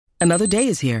Another day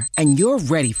is here, and you're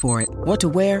ready for it. What to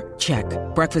wear? Check.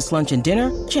 Breakfast, lunch, and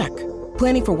dinner? Check.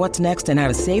 Planning for what's next and how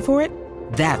to save for it?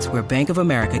 That's where Bank of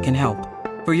America can help.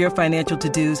 For your financial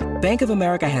to-dos, Bank of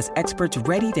America has experts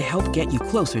ready to help get you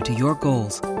closer to your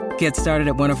goals. Get started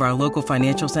at one of our local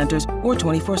financial centers or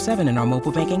 24/7 in our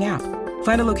mobile banking app.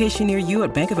 Find a location near you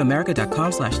at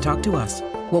bankofamerica.com/talktous.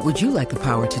 What would you like the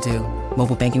power to do?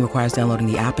 Mobile banking requires downloading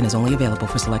the app and is only available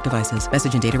for select devices.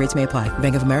 Message and data rates may apply.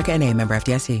 Bank of America NA, member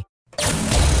FDIC.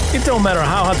 It don't matter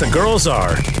how hot the girls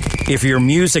are. If your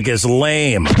music is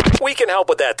lame, we can help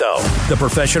with that, though. The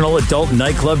Professional Adult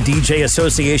Nightclub DJ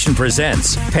Association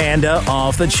presents Panda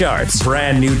Off the Charts.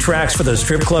 Brand new tracks for the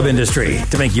strip club industry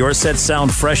to make your set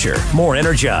sound fresher, more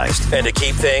energized, and to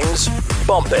keep things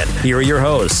bumping. Here are your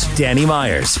hosts, Danny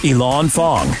Myers, Elon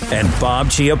Fong, and Bob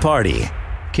Chiappardi.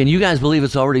 Can you guys believe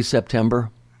it's already September?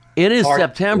 It is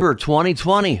September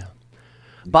 2020.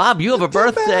 Bob, you have a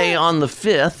birthday on the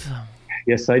 5th.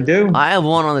 Yes, I do. I have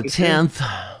one on the 10th.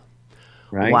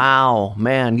 Right. Wow,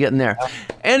 man, getting there.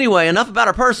 Anyway, enough about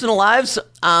our personal lives.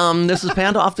 This is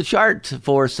Panda Off the Chart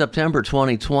for September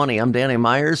 2020. I'm Danny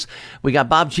Myers. We got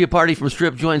Bob Chiappardi from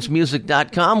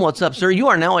StripJointsMusic.com. What's up, sir? You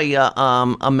are now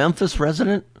a Memphis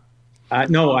resident?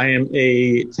 No, I am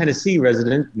a Tennessee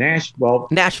resident. Nashville.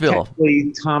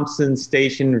 Technically Thompson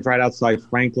Station, right outside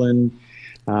Franklin.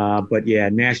 But yeah,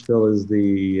 Nashville is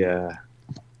the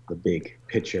big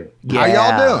picture. Yeah. How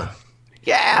y'all doing?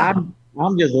 Yeah.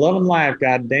 I'm just loving life,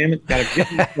 God damn it. Gotta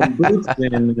get me some boots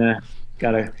and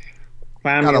gotta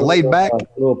find me laid back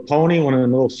little pony, one of the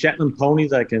little Shetland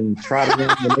ponies I can trot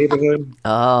around the neighborhood.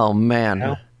 Oh, man. You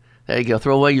know? There you go.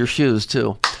 Throw away your shoes,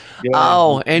 too. Yeah.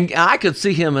 Oh, and I could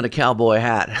see him in a cowboy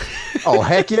hat. Oh,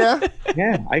 heck yeah.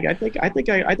 Yeah, I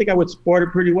think I would sport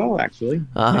it pretty well, actually.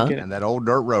 And that old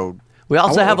dirt road. We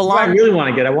also have a lot. I really want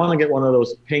to get one of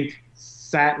those pink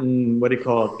satin, what do you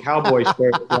call it, cowboy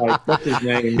shirts, like, what's his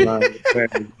name?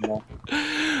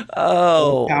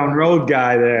 Town Road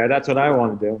guy there. That's what I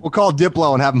want to do. We'll call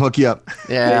Diplo and have him hook you up.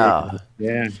 Yeah.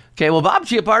 Yeah. Okay, well, Bob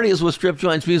Chiappardi is with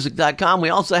StripJointsMusic.com. We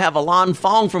also have Alon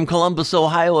Fong from Columbus,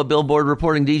 Ohio, a Billboard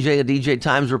reporting DJ, a DJ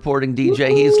Times reporting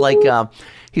DJ. He's like,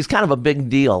 he's kind of a big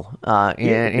deal,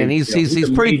 and he's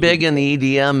pretty big in the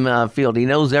EDM field. He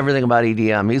knows everything about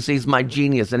EDM. He's my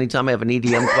genius. Anytime I have an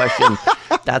EDM question,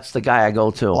 that's the guy I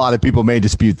go to. A lot of people may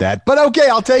dispute that, but okay,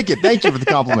 I'll take it. Thank you for the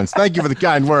compliments. Thank you for the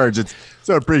kind words. It's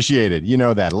so appreciated. You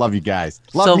know that. Love you guys.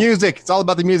 Love music. It's all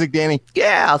about the music, Danny.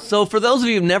 Yeah. So for those of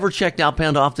you who've never checked out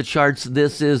Panda Off the Charts,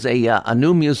 this is a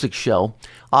new music show.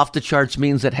 Off the Charts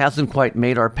means it hasn't quite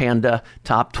made our Panda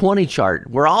Top 20 chart.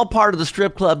 We're all part of the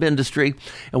strip club industry,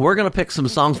 and we're going to pick some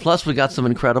songs. Plus, we got some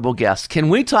incredible guests. Can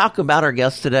we talk about our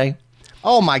guests today?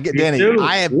 Oh, my God, Danny.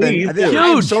 I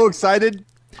am so excited.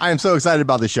 I am so excited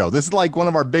about the show. This is like one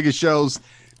of our biggest shows.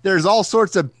 There's all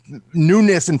sorts of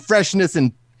newness and freshness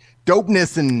and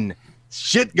dopeness and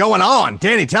shit going on.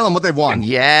 Danny, tell them what they've won.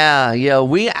 Yeah.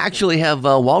 We actually have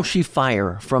Walshy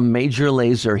Fire from Major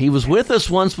Lazer. He was with us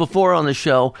once before on the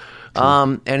show,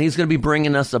 and he's going to be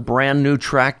bringing us a brand new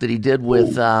track that he did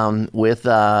with Nicki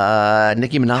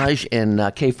Minaj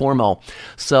and K-Formo.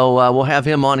 So we'll have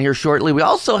him on here shortly. We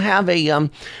also have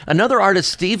another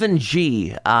artist, Stephen G,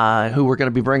 who we're going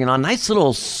to be bringing on. Nice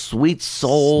little sweet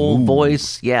soul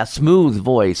voice. Yeah, smooth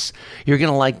voice. You're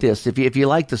going to like this. If you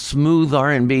like the smooth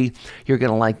R&B, you're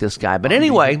going to like this guy. But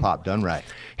anyway, pop done right.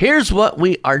 Here's what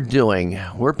we are doing.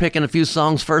 We're picking a few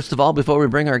songs first of all before we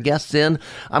bring our guests in.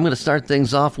 I'm going to start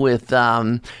things off with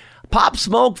Pop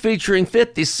Smoke featuring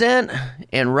 50 Cent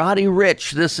and Roddy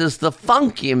Ricch. This is the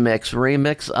Funky Mix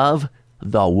remix of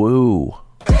The Woo.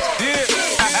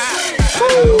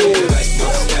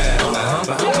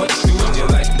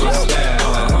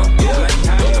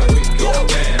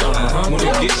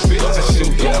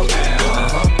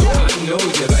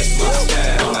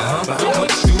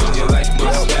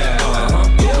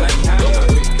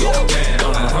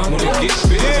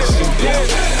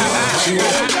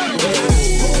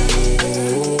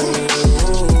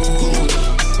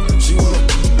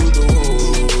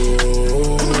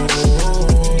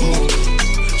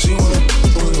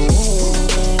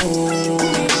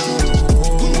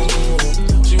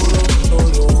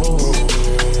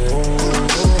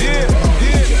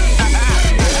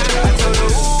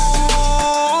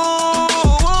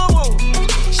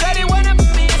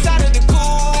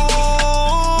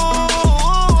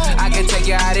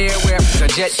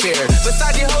 Jet fare,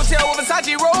 Versace hotel with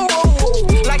Versace roll.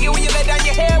 Like it when you let down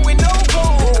your hair with no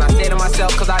gold. And I say to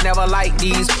myself, cause I never like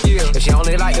these. If she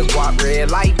only like the guap red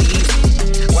like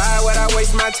these. Why would I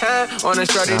waste my time on a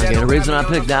shorty that the reason I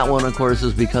picked that one, of course,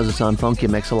 is because it's on Funky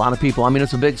Mix. A lot of people, I mean,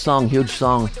 it's a big song, huge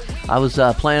song. I was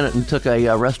playing it and took a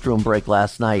restroom break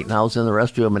last night, and I was in the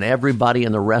restroom, and everybody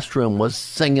in the restroom was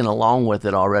singing along with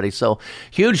it already. So,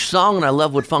 huge song, and I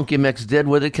love what Funky Mix did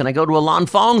with it. Can I go to Alon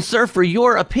Fong, sir, for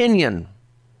your opinion?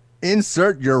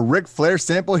 Insert your Ric Flair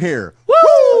sample here.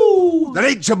 Woo! That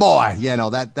ain't your boy. Yeah, no,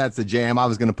 that's a jam. I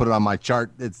was going to put it on my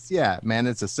chart. It's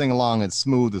a sing-along. It's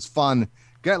smooth. It's fun.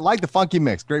 Like the Funky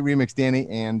Mix. Great remix, Danny.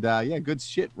 And, good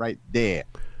shit right there.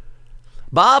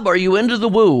 Bob, are you into the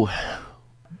woo?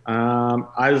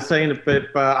 I was saying if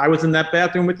I was in that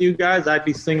bathroom with you guys, I'd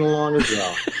be singing along as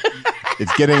well.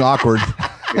 It's getting awkward.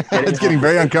 It's getting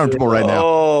very uncomfortable right now.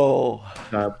 Oh.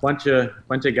 A bunch of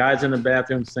guys in the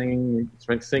bathroom singing.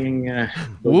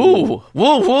 Woo,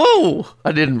 woo, woo!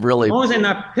 I didn't really. As long as they're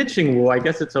not pitching woo, I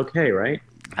guess it's okay, right?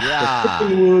 Yeah.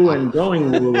 Pitching woo and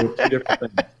going woo are two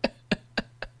different things.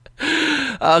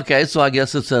 Okay, so I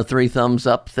guess it's a 3 thumbs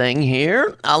up thing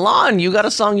here. Alon, you got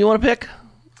a song you want to pick?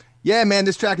 Yeah, man,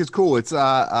 this track is cool. It's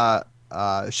shout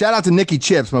out to Nicky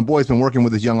Chips. My boy's been working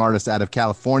with this young artist out of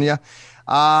California,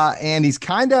 and he's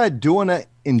kind of doing an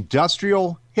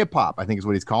industrial hip hop, I think is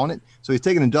what he's calling it. So he's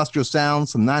taking industrial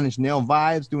sounds, some 9 Inch Nail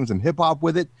vibes, doing some hip hop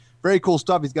with it. Very cool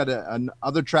stuff. He's got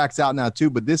other tracks out now too,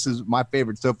 but this is my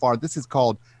favorite so far. This is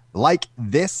called Like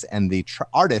This, and the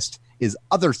artist is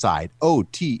Otherside,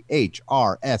 OTHRSYDE.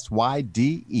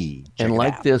 And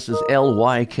Like This is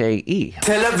LYKE.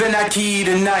 Tell her when I key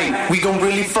tonight, we gon'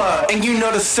 really fuck. And you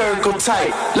know the circle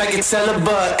tight, like it's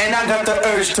celibate. And I got the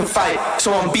urge to fight,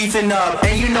 so I'm beefing up.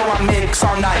 And you know I mix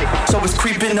all night, so it's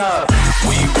creeping up.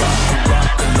 We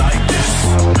rock like this.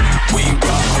 We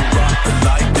rock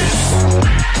like this.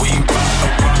 We rock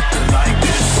like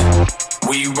this.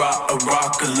 We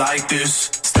rock like this.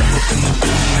 Step up in the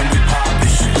building and we pop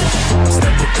this shit.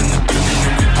 Step up in the building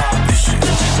and we pop this shit.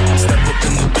 Step up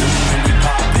in the building and we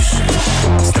pop this shit.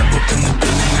 Step up in the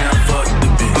building and I fuck the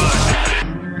bitch.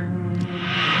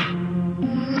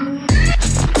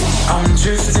 I'm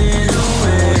drifting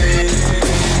away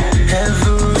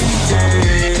every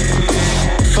day,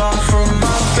 far from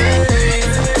my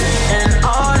faith. And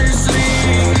honestly,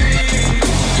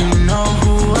 you know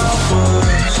who I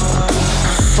was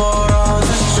before all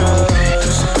the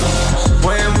drugs.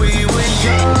 When we were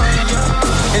young,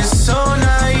 it's so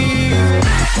naive.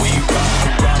 We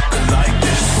rock like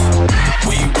this.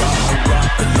 We rock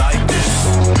like this.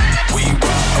 We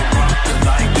rock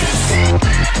like this.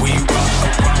 We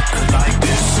rock like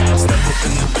this. Step up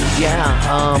in the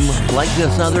Like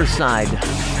This, Otherside.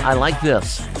 I like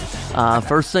this.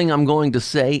 First thing I'm going to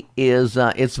say is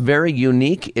it's very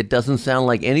unique. It doesn't sound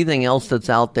like anything else that's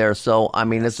out there. So, I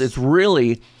mean, it's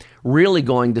really, really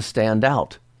going to stand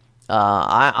out.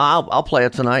 I'll play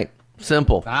it tonight.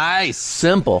 Simple. Nice.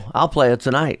 Simple. I'll play it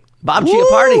tonight. Bob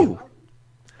Chiappardi.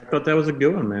 I thought that was a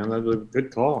good one, man. That was a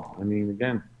good call. I mean,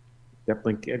 again,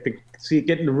 definitely I could see it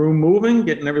getting the room moving,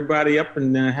 getting everybody up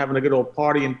and having a good old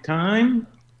party in time.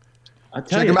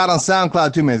 Check him out on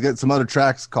SoundCloud too, man. He's got some other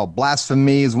tracks called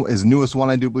Blasphemy, his newest one,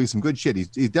 I do believe. Some good shit. He's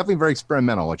definitely very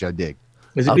experimental, which I dig.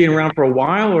 Is he being around for a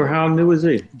while, or how new is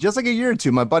he? Just like a year or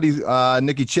two. My buddy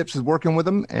Nicky Chips is working with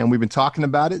him, and we've been talking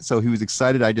about it. So he was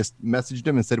excited. I just messaged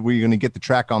him and said we're going to get the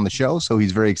track on the show. So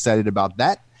he's very excited about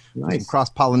that. Nice.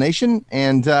 Cross-pollination.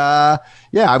 And I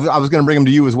was going to bring him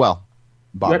to you as well,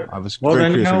 Bob. Yep. I was well, very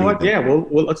then you curious know what? Yeah, well,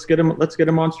 let's get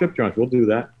him on Strip Joints. We'll do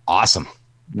that. Awesome.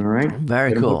 All right.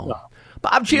 Very cool.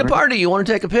 Bob Chiappardi, you want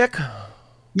to take a pick?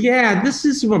 Yeah, this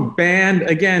is from a band.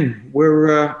 Again,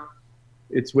 we're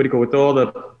it's what do you call, with all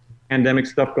the pandemic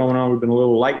stuff going on, we've been a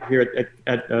little light here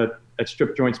at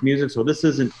Strip Joints Music, so this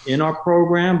isn't in our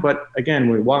program. But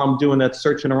again, while I'm doing that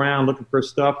searching around looking for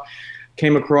stuff,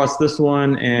 came across this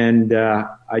one, and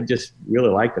I just really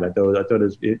liked it. I thought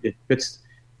it fits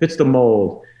the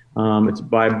mold. It's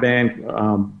by a band,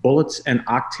 Bullets and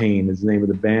Octane is the name of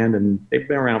the band, and they've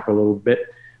been around for a little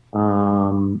bit.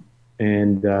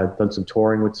 And done some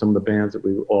touring with some of the bands that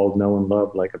we all know and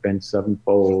love, like Avenged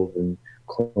Sevenfold and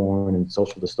Korn and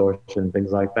Social Distortion and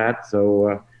things like that.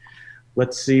 So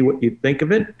let's see what you think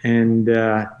of it. And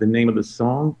the name of the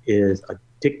song is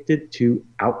Addicted to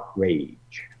Outrage.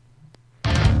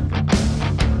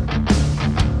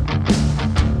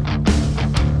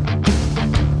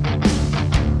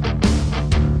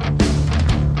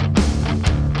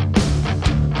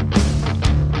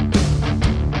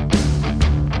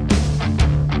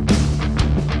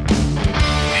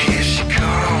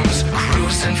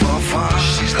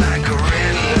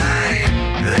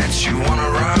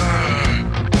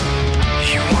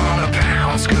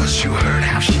 You heard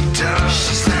how she does.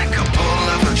 She's like a bull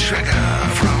of a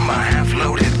trigger.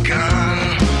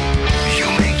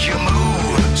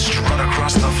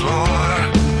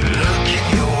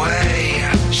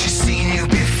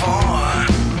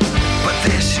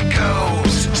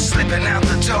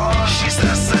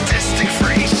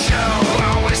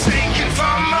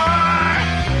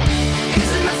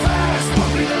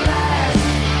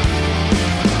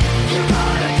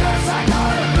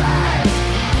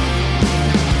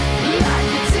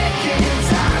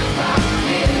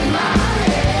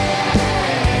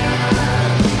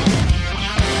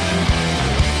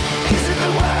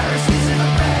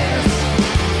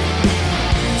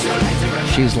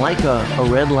 She's like a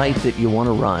red light that you want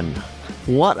to run.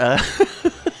 What a...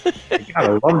 I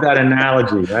love that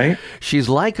analogy, right? She's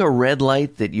like a red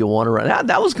light that you want to run.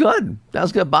 That was good. That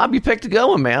was good. Bob, you picked a good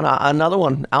one, man. Another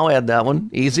one. I'll add that one.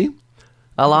 Easy.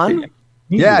 Alon?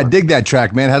 Yeah, I dig that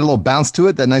track, man. Had a little bounce to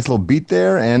it, that nice little beat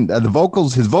there. And the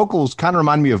vocals, his vocals kind of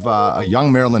remind me of a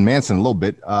young Marilyn Manson a little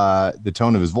bit, the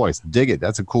tone of his voice. Dig it.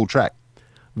 That's a cool track.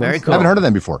 Very cool. I haven't heard of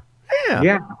them before.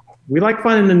 Yeah. We like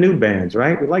finding the new bands,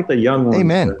 right? We like the young ones. Hey,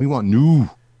 man, we want new.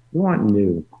 We want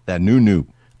new. That new.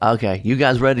 Okay, you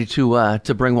guys ready to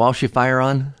bring Walshy Fire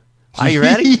on? Are you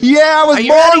ready? Yeah, I was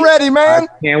born ready, man. I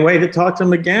can't wait to talk to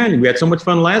him again. We had so much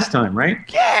fun last time, right?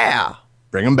 Yeah.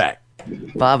 Bring him back.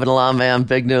 Bob and Alon, man,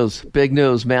 big news,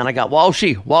 man. I got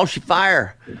Walshy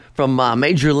Fire from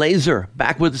Major Lazer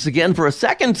back with us again for a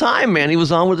second time, man. He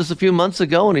was on with us a few months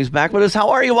ago, and he's back with us. How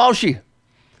are you, Walshy?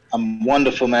 I'm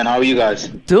wonderful, man. How are you guys?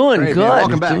 Doing good. Man.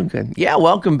 Welcome back. Doing good. Yeah,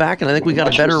 welcome back. And I think we got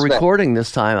a better recording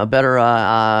this time, a better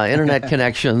internet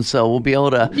connection, so we'll be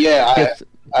able to... Yeah,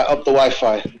 I upped the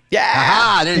Wi-Fi. Yeah.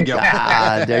 Aha, there you go.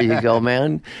 There you go,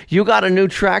 man. You got a new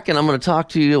track, and I'm going to talk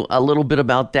to you a little bit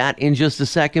about that in just a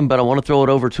second, but I want to throw it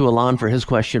over to Alon for his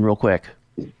question real quick.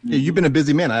 Yeah, you've been a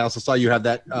busy man. I also saw you have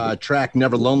that track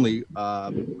Never Lonely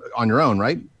on your own,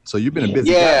 right? So you've been a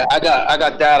busy guy. I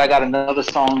got that. I got another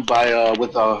song by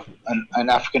with an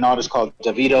African artist called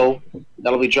Davido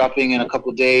that'll be dropping in a couple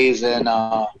of days. And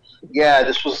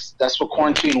that's what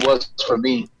quarantine was for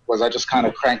me. Was I just kind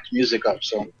of cranked music up?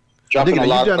 So dropping a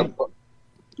lot of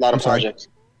projects.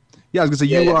 Yeah, I was gonna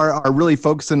say you are really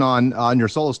focusing on your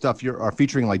solo stuff. You are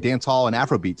featuring like dance hall and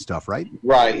Afrobeat stuff, right?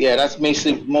 Right. Yeah, that's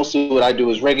mostly what I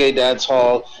do is reggae, dance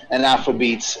hall, and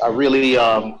Afrobeats. I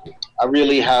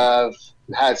really have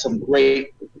had some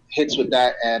great hits with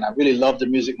that, and I really love the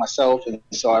music myself, and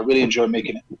so I really enjoy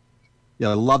making it. Yeah,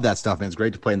 I love that stuff, man. It's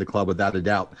great to play in the club without a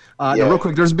doubt. Now, real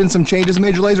quick, there's been some changes in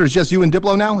Major Lazer. It's just you and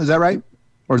Diplo now, is that right?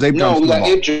 Or is Ape Drums? No, we got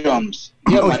Ape Drums.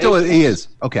 Yeah, he is.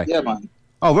 Okay. Yeah, man.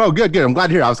 Oh, well, good. I'm glad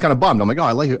to hear. I was kind of bummed. I'm like,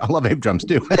 I love Ape Drums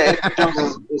too. Yeah, Ape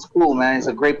Drums is cool, man. He's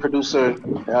a great producer,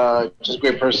 just a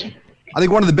great person. I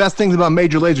think one of the best things about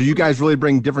Major Lazer, you guys really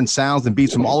bring different sounds and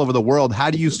beats from all over the world. How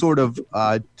do you sort of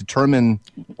determine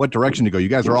what direction to go? You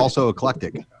guys are also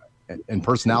eclectic in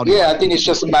personality. Yeah, I think it's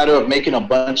just a matter of making a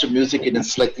bunch of music and then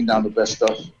selecting down the best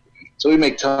stuff. So we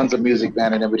make tons of music,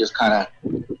 man, and then we just kind of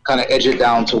edge it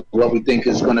down to what we think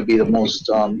is going to be the most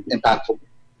impactful.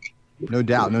 No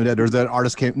doubt. There's that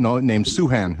artist named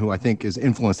Suhan, who I think is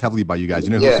influenced heavily by you guys.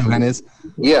 You know who Suhan is?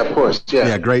 Yeah, of course. Yeah.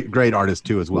 Yeah, great artist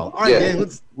too as well. All right, Dan,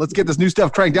 let's get this new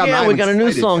stuff cranked out. Yeah, we got a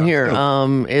new song here.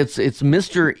 It's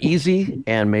Mr. Easy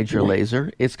and Major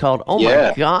Lazer. It's called Oh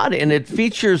My God, and it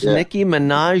features Nicki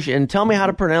Minaj. And tell me how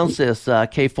to pronounce this.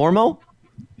 K-Formo?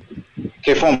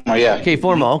 K-Formo, yeah.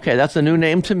 K-Formo, okay. That's a new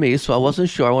name to me, so I wasn't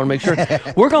sure. I want to make sure.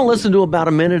 We're going to listen to about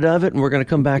a minute of it, and we're going to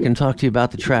come back and talk to you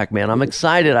about the track, man. I'm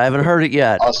excited. I haven't heard it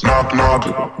yet. Knock,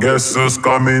 knock. Guess who's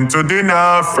coming to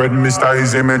dinner? Fred, Mr.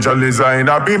 Easy, Major Lazer in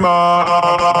a beamer. Oh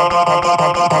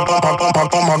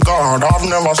my God, I've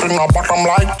never seen a bottom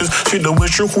like this. See the way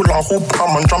she hula hoop,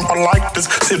 come and jump like this.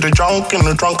 See the junk in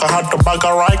the trunk, I had to bag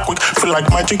her right quick. Feel like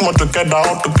magic, more together,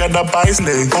 all together by his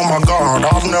leg. Oh my God,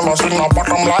 I've never seen a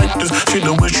bottom like this. See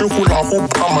the way she hula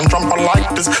hoop, come and jump like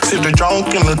this. See the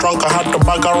junk in the trunk, I had to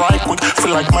bag her right quick.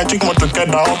 Feel like magic, more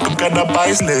together, all together by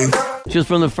his leg. Just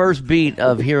from the first beat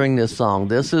of hearing this song,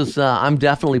 this is I'm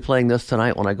definitely playing this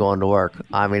tonight when I go into work.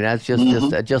 I mean, that's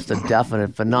just a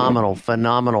definite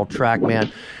phenomenal track,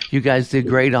 man. You guys did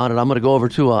great on it. I'm going to go over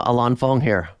to Alon Fong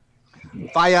here.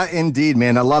 Fire indeed,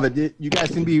 man. I love it. You guys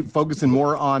can be focusing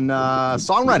more on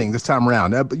songwriting this time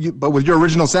around. But with your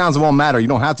original sounds, it won't matter. You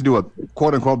don't have to do a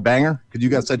quote-unquote banger because you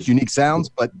got such unique sounds.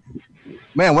 But,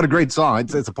 man, what a great song.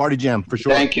 It's a party jam for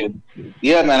sure. Thank you.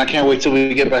 Yeah, man, I can't wait till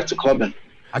we get back to clubbing.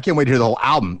 I can't wait to hear the whole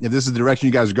album. If this is the direction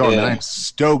you guys are going, then I'm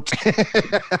stoked.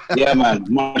 Yeah, man.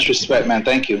 Much respect, man.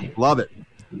 Thank you. Love it.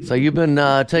 So you've been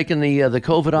taking the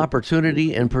COVID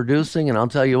opportunity and producing, and I'll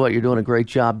tell you what, you're doing a great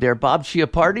job there. Bob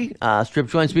Chiappardi,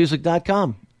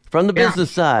 stripjointsmusic.com. From the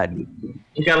business side.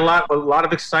 We got a lot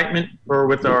of excitement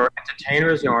with our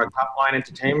entertainers, our top line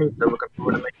entertainment. They're looking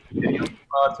forward to making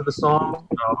videos to the song.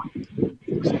 So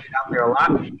we'll see it out there a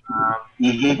lot.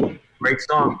 Great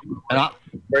song. And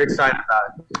very excited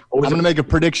about it. I'm going to make a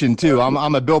prediction, too.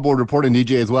 I'm a Billboard reporting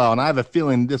DJ as well, and I have a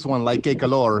feeling this one, like Que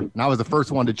Calor, and I was the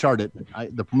first one to chart it.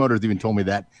 The promoters even told me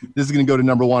that. This is going to go to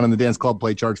number one on the dance club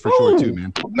play charts for sure, too,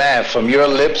 man. Man, from your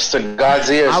lips to God's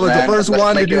ears, I was the first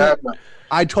one to do it.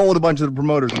 I told a bunch of the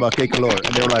promoters about Que Calor,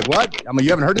 and they were like, what? I'm like,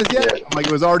 you haven't heard this yet? I'm like,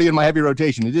 it was already in my heavy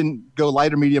rotation. It didn't go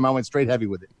light or medium. I went straight heavy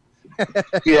with it.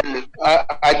 Yeah,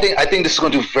 I think this is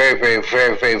going to do very, very,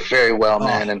 very, very, very well,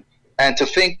 man. And to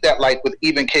think that, like, with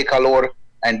even Que Calor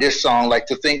and this song, like,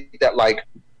 to think that, like,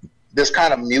 this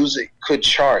kind of music could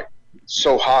chart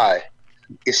so high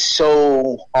is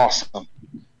so awesome.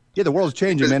 Yeah, the world's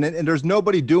changing, man. And there's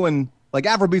nobody doing, like,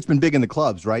 Afrobeat's been big in the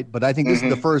clubs, right? But I think this is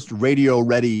the first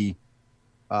radio-ready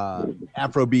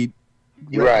Afrobeat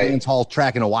dance hall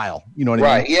track in a while. You know what I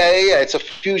mean? Right, yeah. It's a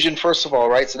fusion, first of all,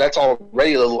 right? So that's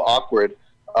already a little awkward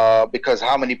because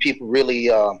how many people really,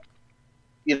 are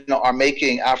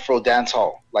making Afro dance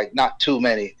hall? Like, not too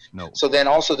many. No. So then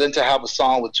to have a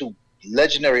song with two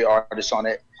legendary artists on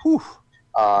it,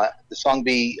 the song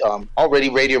be already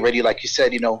radio ready, like you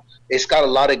said, it's got a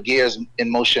lot of gears in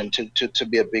motion to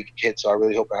be a big hit. So I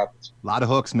really hope it happens. A lot of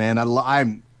hooks, man.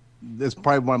 This is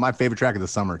probably one of my favorite tracks of the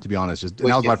summer, to be honest. And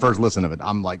that was my first listen of it.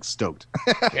 I'm like stoked.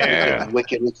 Yeah,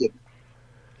 wicked.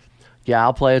 Yeah,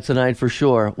 I'll play it tonight for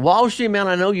sure. Walshy, man,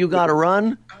 I know you got to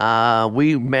run.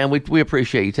 We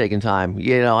appreciate you taking time.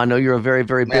 I know you're a very,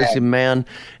 very busy man,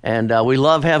 and we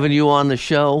love having you on the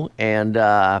show. And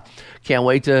can't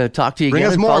wait to talk to you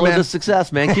again and follow the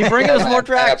success, man. Keep bringing us more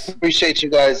tracks. I appreciate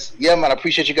you guys. Yeah, man, I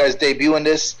appreciate you guys debuting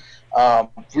this.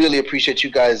 Really appreciate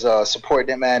you guys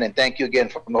supporting it, man, and thank you again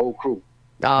from the whole crew.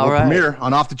 All right, premiere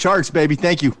on Off the Charts, baby.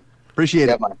 Thank you. Appreciate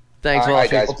it. Man. Thanks, all right,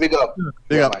 guys. Big up.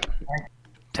 Big up. Man.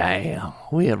 Damn,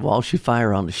 we had Walshy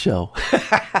Fire on the show.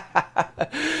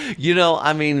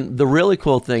 The really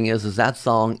cool thing is that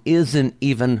song isn't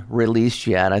even released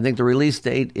yet. I think the release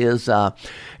date is, I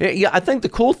think the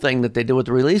cool thing that they did with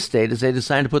the release date is they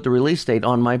decided to put the release date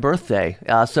on my birthday,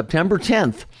 September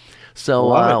 10th.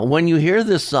 So when you hear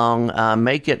this song,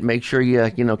 make sure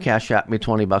you cash out me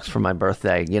 $20 for my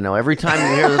birthday. Every time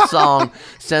you hear the song,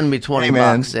 send me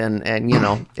 $20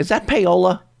 and is that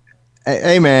payola?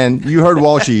 Hey man, you heard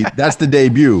Walshy. That's the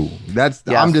debut.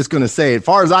 I'm just gonna say it. As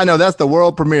far as I know, that's the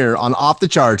world premiere on Off the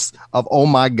Charts of Oh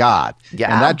My God.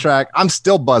 Yeah. And that track, I'm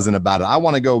still buzzing about it. I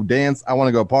want to go dance. I want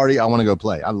to go party. I want to go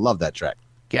play. I love that track.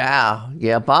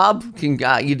 Yeah. Bob,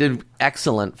 you did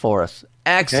excellent for us.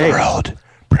 Excellent. World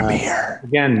premiere.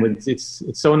 Again, it's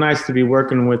so nice to be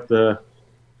working with the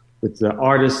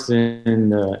artists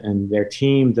and their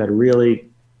teams that really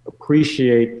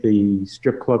appreciate the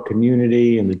strip club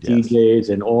community and the DJs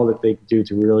and all that they do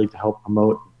to help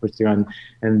promote and push on,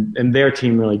 and their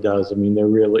team really does. I mean, they're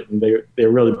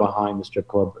really behind the strip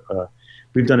club.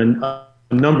 We've done a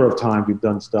number of times. We've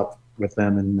done stuff with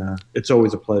them, and it's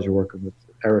always a pleasure working with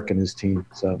Eric and his team.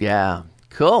 So yeah,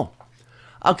 cool.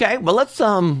 Okay, well, let's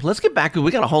get back to.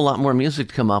 We got a whole lot more music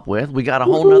to come up with. We got a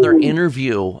whole nother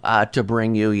interview to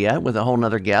bring you yet with a whole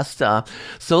nother guest.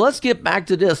 So let's get back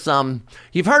to this.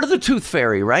 You've heard of the Tooth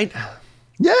Fairy, right?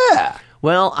 Yeah.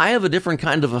 Well, I have a different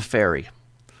kind of a fairy.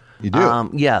 You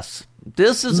do? Yes.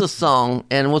 This is a song,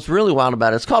 and what's really wild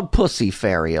about it's called Pussy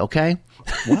Fairy. Okay.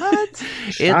 What?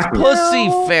 It's Pussy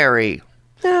Fairy.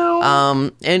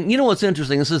 And you know what's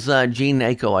interesting? This is Jean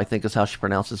Aiko, I think is how she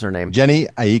pronounces her name. Jenny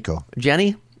Aiko.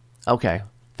 Jenny? Okay.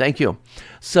 Thank you.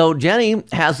 So Jenny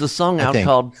has a song out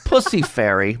called Pussy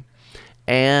Fairy.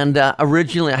 And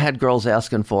originally I had girls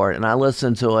asking for it, and I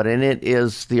listened to it, and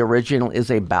the original is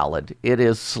a ballad. It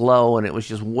is slow, and it was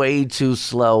just way too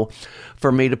slow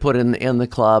for me to put in the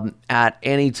club at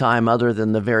any time other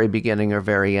than the very beginning or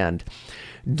very end.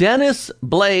 Dennis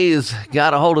Blaze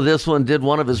got a hold of this one, did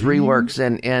one of his reworks,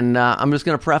 and I'm just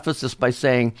going to preface this by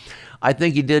saying I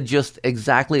think he did just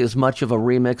exactly as much of a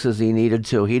remix as he needed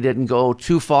to. He didn't go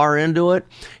too far into it.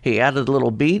 He added a little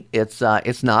beat. It's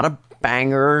not a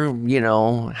banger,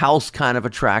 house kind of a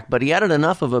track, but he added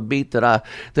enough of a beat that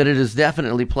it is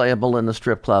definitely playable in the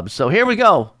strip club. So here we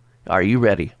go. Are you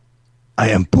ready? I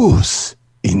am Puss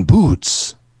in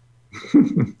Boots.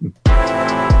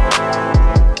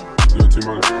 Too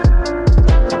much.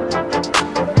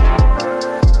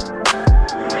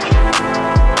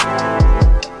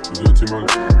 You're doing too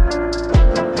much.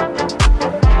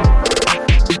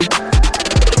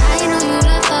 I know you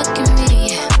love fucking me.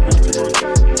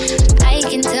 I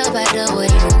can tell by the way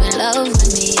you in love with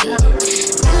me. You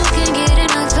can get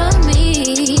enough of me,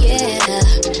 yeah.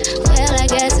 Well, I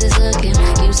guess it's looking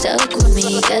like you stuck with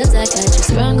me, 'cause I got you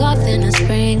sprung off in the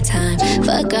springtime.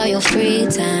 Fuck all your free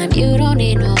time. You don't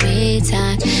need no me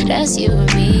time. That's you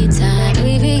and me time.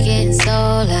 We be getting so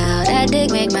loud. That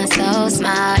dick make my soul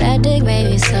smile. That dick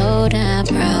made me so damn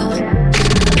proud.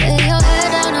 Lay your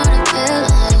head down on the pillow.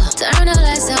 Turn the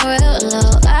lights down real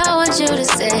low. I want you to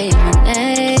say my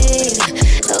name.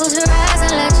 Close your eyes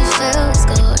and let your feels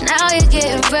go. Now you're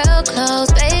getting real close.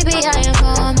 Baby, I am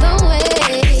on the way.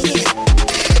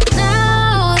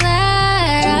 Now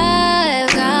that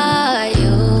I've got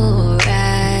you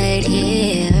right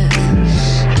here,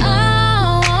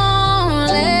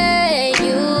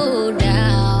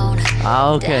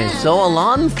 Okay, so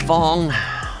Alon Fong,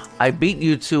 I beat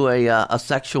you to a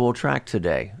sexual track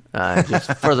today,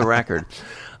 just for the record.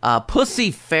 Pussy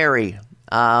Fairy,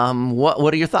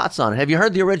 what are your thoughts on it? Have you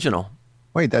heard the original?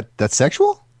 Wait, that's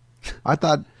sexual? I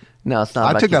thought... No, it's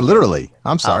not. I took that literally.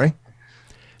 I'm sorry.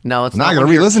 No, it's not. I'm not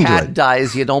going to re-listen to it. Your cat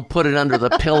dies, you don't put it under the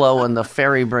pillow and the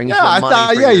fairy brings you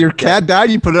money. Your cat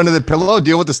died, you put it under the pillow,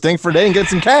 deal with the stink for a day and get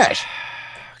some cash.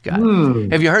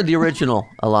 God. Have you heard the original,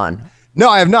 Alon? No,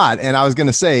 I have not. And I was going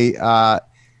to say,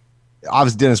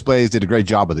 obviously Dennis Blaze did a great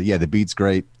job with it. Yeah, the beat's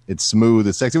great. It's smooth.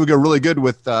 It's sexy. We go really good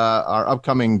with our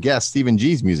upcoming guest, Stephen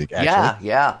G's music, actually.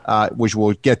 Yeah. Which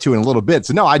we'll get to in a little bit.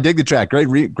 So, no, I dig the track. Great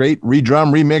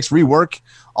re-drum, remix, rework,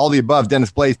 all the above. Dennis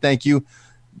Blaze, thank you.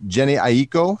 Jenny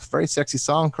Aiko, very sexy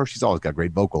song. Of course, she's always got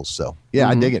great vocals. So, yeah,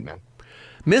 I dig it, man.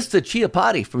 Mr.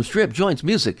 Chiapati from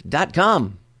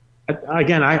StripJointsMusic.com.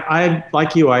 Again, I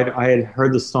like you. I had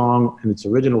heard the song in its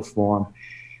original form,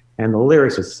 and the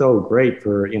lyrics are so great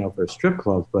for strip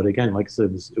clubs. But again, like I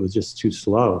said, it was just too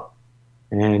slow.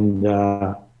 And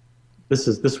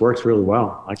this works really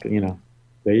well.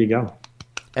 There you go.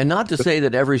 And not to say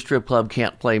that every strip club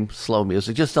can't play slow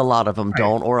music, just a lot of them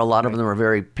don't, or a lot of them are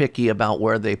very picky about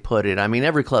where they put it. I mean,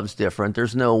 every club's different.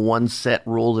 There's no one set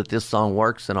rule that this song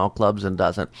works in all clubs and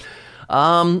doesn't.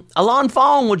 Alon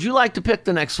Fong, would you like to pick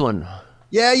the next one?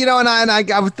 Yeah, and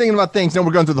I was thinking about things.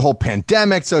 We're going through the whole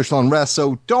pandemic, social unrest,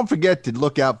 so don't forget to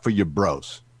look out for your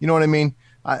bros. You know what I mean?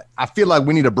 I feel like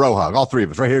we need a bro hug. All three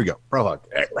of us. Right here we go. Bro hug.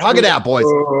 Hug it out, boys.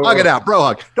 Hug it out. Bro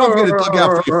hug. Don't forget to look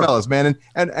out for your fellas, man.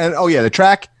 And oh, yeah, the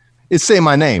track is Say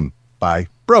My Name by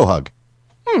Bro Hug.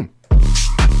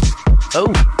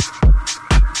 Oh.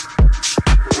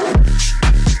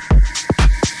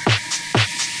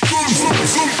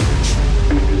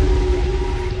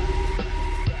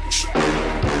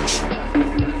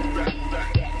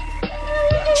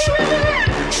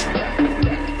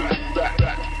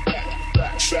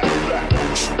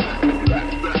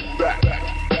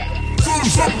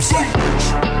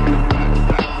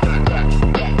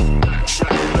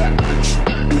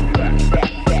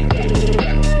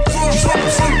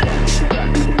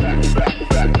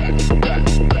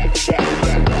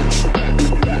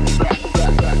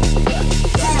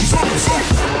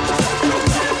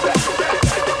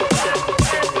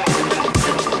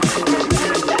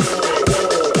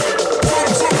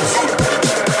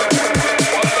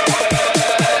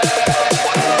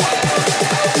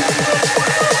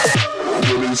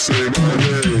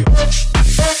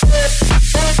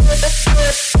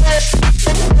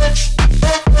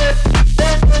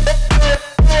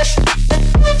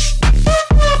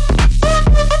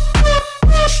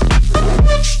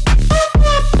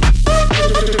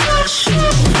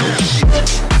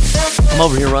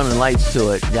 Over here running lights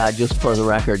to it, just for the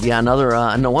record. Another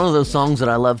one of those songs that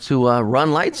I love to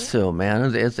run lights to,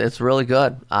 man. It's really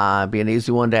good. Be an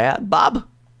easy one to add. Bob?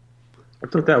 I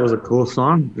thought that was a cool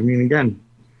song. I mean, again,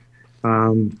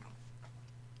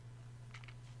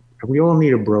 we all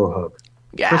need a bro hug.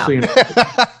 Yeah.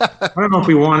 I don't know if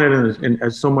we want it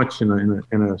as so much in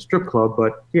a strip club,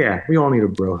 but yeah, we all need a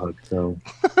bro hug. So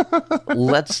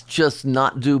let's just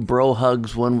not do bro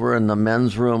hugs when we're in the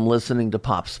men's room listening to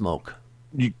Pop Smoke.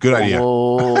 Good idea.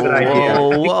 Good idea.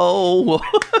 Whoa.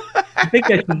 I think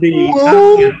that should be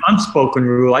an unspoken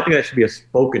rule. I think that should be a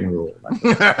spoken rule.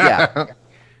 Yeah.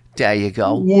 There you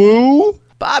go. Woo.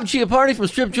 Bob Chiappardi from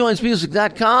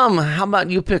StripJointsMusic.com. How about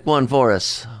you pick one for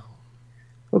us?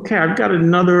 Okay, I've got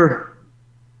another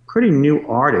pretty new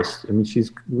artist. I mean,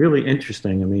 she's really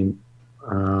interesting. I mean,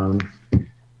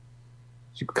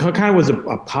 she kind of was a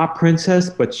pop princess,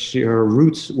 but her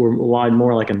roots lied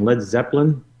more like in Led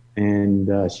Zeppelin.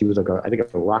 And she was like I think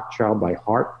a rock child by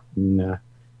heart, and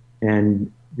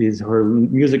her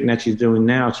music that she's doing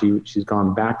now, she's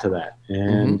gone back to that.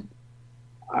 And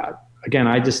again,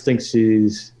 I just think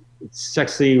it's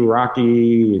sexy,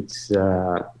 rocky.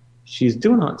 She's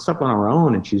doing stuff on her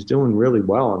own, and she's doing really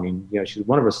well. I mean, she's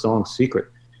one of her songs, "Secret,"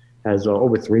 has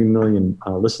over 3 million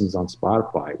listens on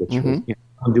Spotify, which I'm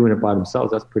doing it by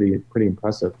themselves. That's pretty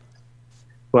impressive.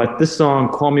 But this song,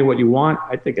 "Call Me What You Want,"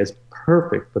 I think is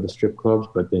perfect for the strip clubs,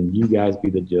 but then you guys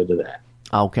be the judge of that.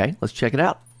 Okay, let's check it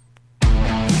out.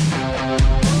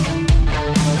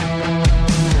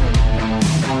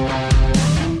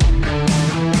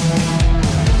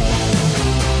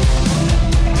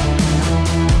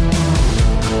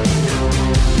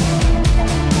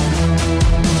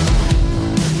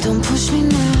 Don't push me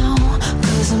now,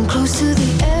 'cause I'm close to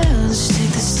the edge.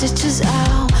 Take the stitches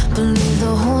out, believe the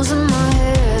holes in my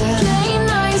head. Play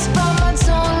nice by my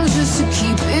tongue just to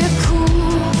keep it cool,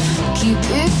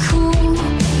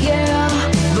 yeah.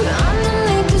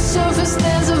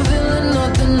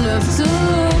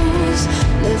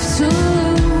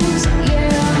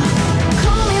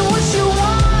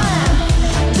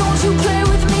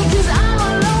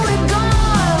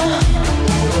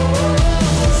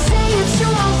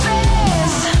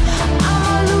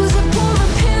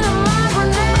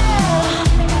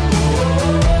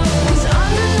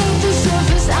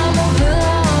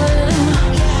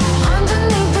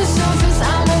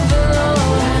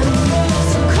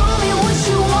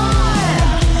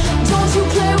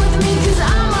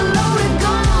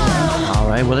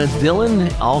 And it's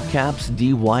Dylan, all caps,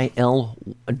 D-Y-L-Y-N.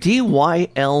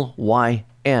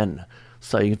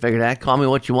 So you can figure that. Call me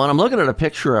what you want. I'm looking at a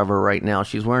picture of her right now.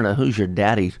 She's wearing a Who's Your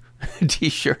Daddy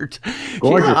t-shirt.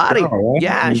 Gorgeous she's a hottie. girl, right?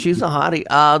 Yeah, she's a hottie.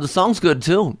 The song's good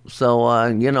too. So,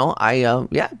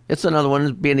 it's another one.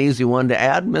 It'd be an easy one to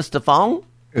add. Mr. Fong.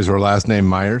 Is her last name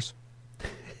Myers?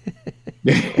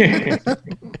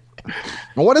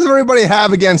 What does everybody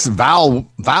have against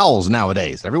vowels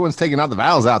nowadays? Everyone's taking out the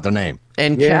vowels out their name.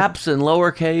 And caps and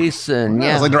lowercase and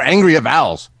It's like they're angry at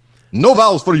vowels. No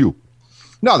vowels for you.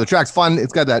 No, the track's fun.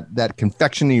 It's got that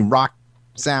confectiony rock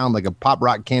sound, like a pop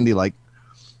rock candy, like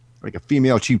a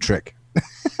female Cheap Trick.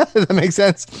 Does that make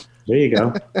sense? There you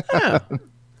go. Yeah.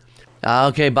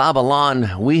 Okay, Bob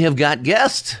Alon, we have got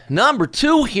guest number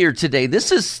 2 here today.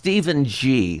 This is Stephen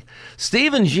G.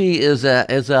 Stephen G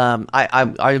I'm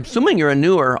assuming you're a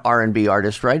newer R&B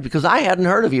artist, right? Because I hadn't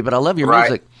heard of you, but I love your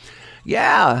music.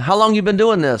 Yeah. How long you been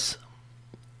doing this?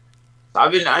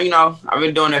 I've been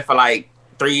doing it for like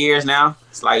 3 years now.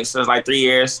 It's like 3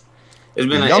 years. It's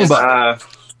been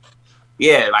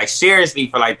seriously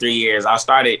for like 3 years. I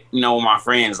started, with my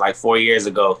friends like 4 years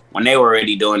ago when they were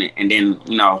already doing it, and then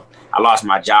I lost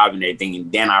my job and everything, and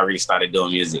then I really started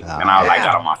doing music, and I was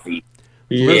got on my feet.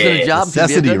 Losing a job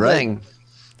necessity, be a good thing.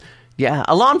 Yeah,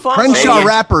 Alon Fong. Crenshaw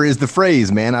rapper is the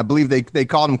phrase, man. I believe they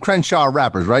called them Crenshaw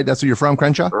rappers, right? That's where you're from,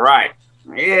 Crenshaw? Right.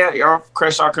 Yeah, you're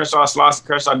Crenshaw, Slauson,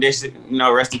 Crenshaw district.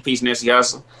 Rest in peace, Nipsey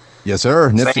Hussle. Yes, sir.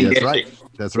 Nipsey, that's right.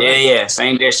 That's right. Yeah,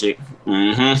 same district.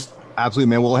 Mm-hmm. Absolutely,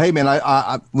 man. Well, hey, man,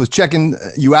 I was checking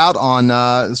you out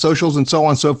on socials and so on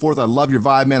and so forth. I love your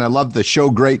vibe, man. I love the show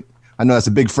great. I know that's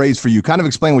a big phrase for you. Kind of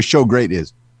explain what show great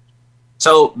is.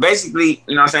 So basically,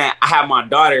 I have my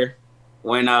daughter.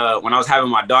 When I was having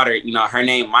my daughter,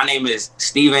 my name is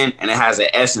Steven, and it has an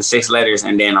S and 6 letters,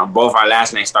 and then both our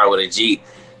last names start with a G.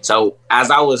 So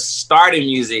as I was starting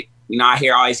music, I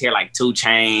always hear like 2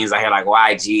 Chainz, I hear like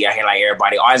YG, I hear like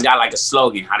everybody always got like a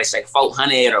slogan, how they say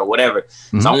 400 or whatever.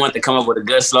 Mm-hmm. So I wanted to come up with a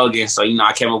good slogan. So,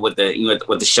 I came up with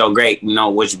the show great,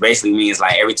 which basically means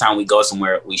like every time we go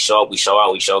somewhere, we show up, we show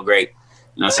out, we show great. You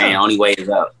know what I'm saying? Only way is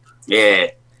up. Yeah.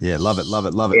 Yeah. Love it,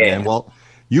 man. Well,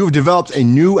 you've developed a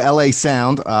new LA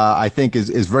sound, I think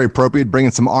is very appropriate,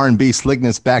 bringing some R&B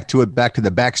slickness back to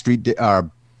the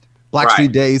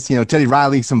Blackstreet days. Teddy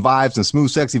Riley, some vibes and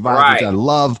smooth, sexy vibes, which I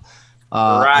love.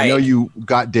 I know you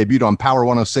got debuted on Power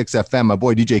 106 FM. My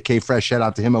boy DJ K Fresh, shout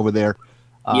out to him over there.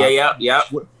 Yeah.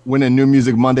 Winning New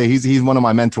Music Monday. He's one of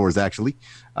my mentors, actually.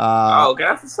 Okay,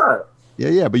 that's what's up.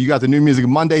 Yeah. But you got the New Music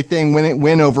Monday thing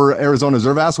win over Arizona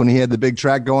Zervas when he had the big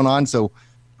track going on. So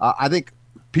I think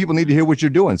people need to hear what you're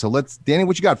doing. So Danny,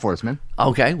 what you got for us, man?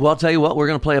 Okay. Well, I'll tell you what, we're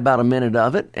going to play about a minute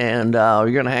of it, and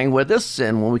you're going to hang with us.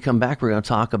 And when we come back, we're going to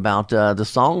talk about the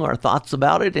song, our thoughts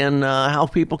about it, and how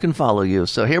people can follow you.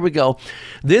 So here we go.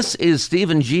 This is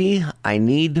Stephen G. I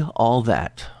Need All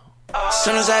That. As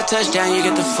soon as I touch down, you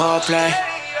get the foreplay.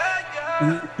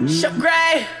 So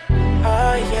great.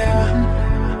 Oh, yeah.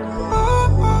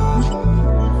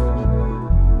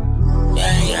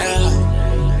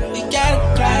 We got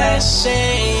a class,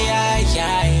 yeah.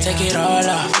 Take it all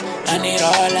off, I need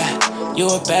all that. You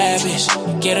a bad bitch,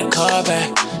 get a call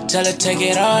back. Tell her take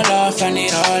it all off, I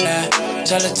need all that.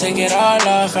 Tell her take it all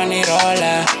off, I need all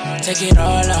that. Take it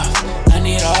all off, I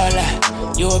need all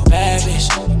that. You a bad bitch,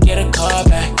 get a call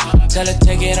back. Tell her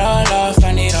take it all off,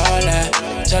 I need all that.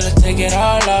 Tell her take it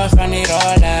all off, I need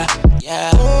all that.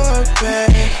 Yeah, oh, babe,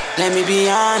 let me be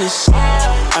honest.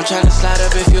 I'm tryna slide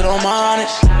up if you don't mind it.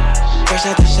 Fresh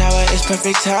out the shower, it's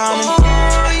perfect timing. Oh,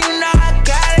 you know I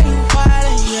got it, you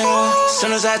wildin', yeah. As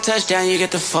soon as I touch down, you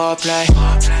get the foreplay.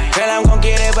 Girl, I'm gon'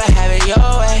 get it, but have it your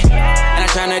way. And I'm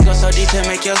tryna go so deep to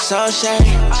make your soul shake.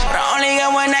 But I only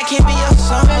got one that can be your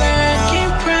soul. I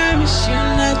can't promise you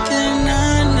nothing,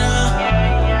 nah.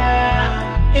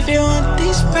 If you want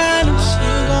these problems,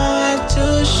 you gon' have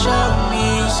to show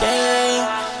me,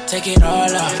 yeah. Take it all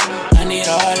off, I need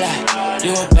all that.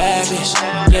 You a bad bitch,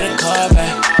 get a call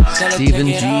back. Stephen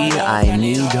G, I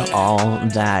Need All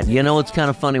That. It's kind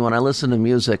of funny when I listen to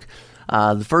music.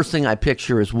 The first thing I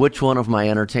picture is which one of my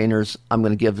entertainers I'm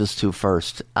going to give this to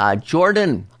first.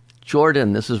 Jordan,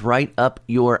 this is right up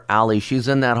your alley. She's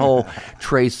in that whole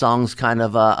Trey Songz kind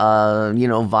of,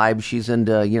 vibe. She's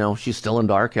into, she's still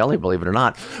into R. Kelly, believe it or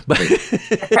not. But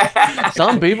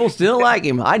some people still like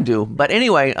him. I do. But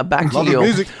anyway, back to you.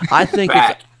 Music. I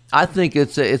think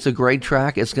it's a great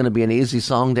track. It's going to be an easy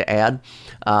song to add.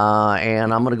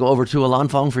 And I'm going to go over to Alon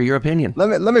Fong for your opinion.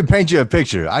 Let me paint you a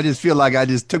picture. I just feel like I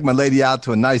just took my lady out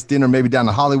to a nice dinner, maybe down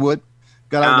to Hollywood.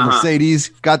 got out of the Mercedes,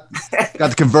 got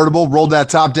the convertible, rolled that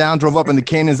top down, drove up in the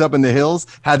canyons, up in the hills,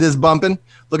 had this bumping,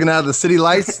 looking out of the city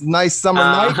lights, nice summer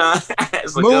night.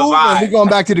 Move, and we're going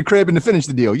back to the crib and to finish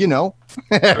the deal, you know.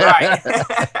 Right.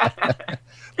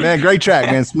 Man, great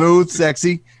track, man. Smooth,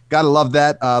 sexy. Gotta love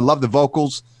that. Love the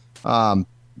vocals.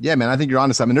 Yeah, man, I think you're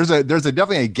onto something. There's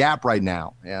definitely a gap right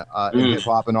now in hip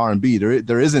hop and R&B.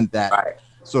 There isn't that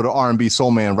sort of R&B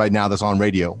soul man right now that's on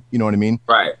radio. You know what I mean?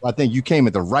 Right. I think you came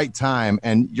at the right time,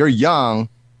 and you're young,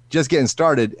 just getting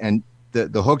started, and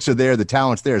the hooks are there, the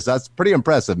talent's there. So that's pretty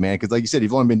impressive, man. Because like you said,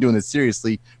 you've only been doing this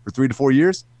seriously for 3 to 4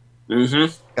 years.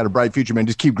 Mm-hmm. Got a bright future, man.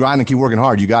 Just keep grinding, keep working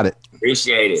hard. You got it.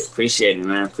 Appreciate it,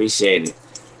 man. Appreciate it.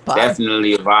 Bob.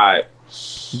 Definitely a vibe.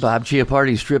 Bob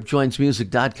Chiappardi,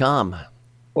 stripjointsmusic.com.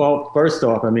 Well, first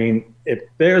off, I mean, if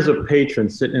there's a patron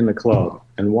sitting in the club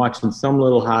and watching some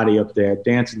little hottie up there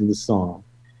dancing to the song,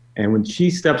 and when she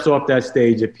steps off that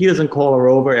stage, if he doesn't call her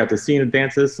over after seeing her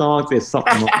dance to the song, there's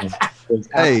something wrong.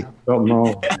 Hey, something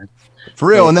wrong, man. For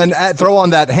real, and then throw on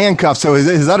that handcuffs. So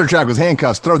his other track was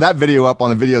handcuffs. Throw that video up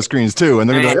on the video screens too, and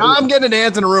they're gonna be like, I'm getting a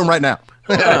dance in the room right now.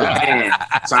 Man,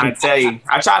 trying to tell you,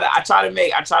 I try to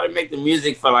make the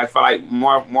music for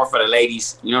more for the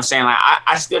ladies. You know what I'm saying? Like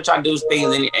I still try to do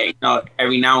things,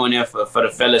 every now and then for the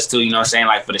fellas too. You know what I'm saying?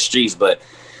 Like for the streets, but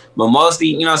mostly,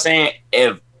 you know what I'm saying?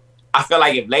 If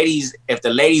the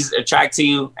ladies attract to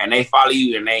you and they follow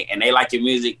you and they like your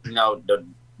music, the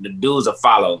dudes will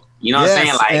follow. You know what I'm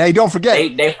saying? Like, hey, don't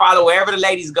forget. They follow wherever the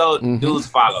ladies go, dudes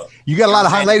follow. You got a lot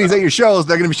of hot ladies at your shows,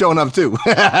 they're going to be showing up too.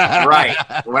 Right.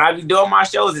 When I be doing my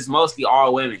shows, it's mostly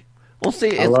all women. Well, see,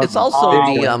 it's also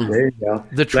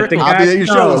the trickle. Let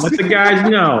the guys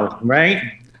know, right?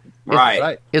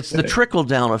 Right. It's the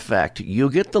trickle-down effect. You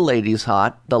get the ladies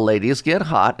hot, the ladies get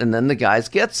hot, and then the guys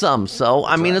get some. So,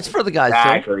 I mean, it's for the guys.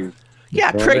 Exactly. So,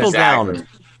 yeah, trickle down.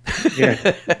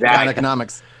 Yeah.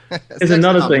 Economics. There's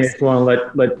another thing I want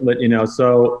to let you know.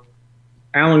 So,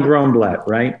 Alan Grunblatt,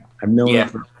 right? I've known him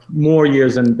for more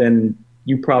years than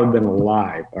you've probably been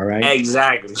alive. All right.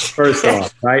 Exactly. First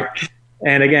off, right?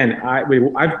 And again,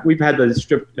 we've had the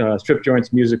strip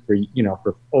joints music for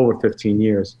over 15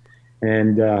 years,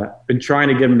 and been trying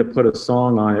to get him to put a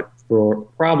song on it for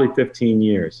probably 15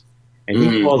 years. And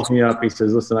he calls me up. He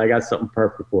says, "Listen, I got something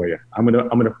perfect for you. I'm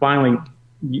gonna finally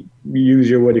use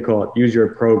your use your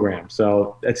program."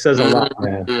 So it says a lot,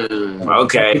 man.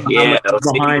 Okay, yeah.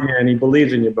 Behind you, and he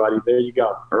believes in you, buddy. There you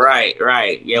go. Right.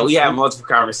 Yeah, we have multiple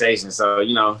conversations. So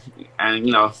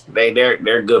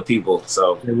they're good people.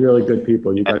 So they're really good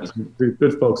people. You got some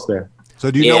good folks there. So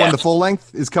do you know when the full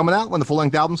length is coming out? When the full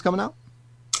length album's coming out?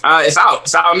 It's out.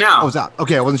 It's out now. Oh, it's out.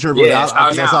 Okay, I wasn't sure if it was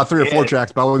out. I saw 3 or 4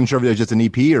 tracks, but I wasn't sure if it was just an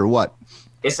EP or what.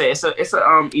 It's a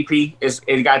EP.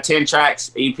 It got 10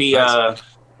 tracks. EP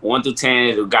 1 through 10.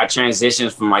 It got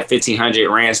transitions from like 1500,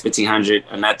 Rand's 1500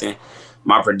 or nothing.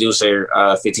 My producer,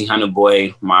 1500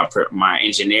 boy. My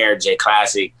engineer, J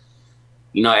Classic.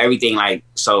 Everything like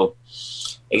so.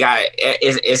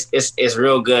 It's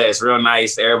real good. It's real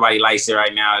nice. Everybody likes it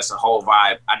right now. It's a whole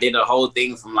vibe. I did the whole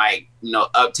thing from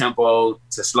up tempo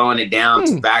to slowing it down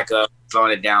to back up,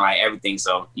 slowing it down, like everything.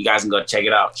 So you guys can go check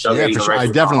it out. For sure. I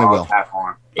definitely will.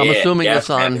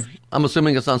 I'm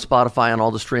assuming it's on Spotify and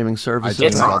all the streaming services. I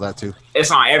definitely all that too.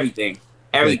 It's on everything.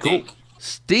 Everything. Cool.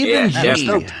 Stephen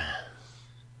G.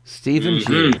 Stephen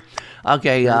G.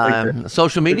 Okay.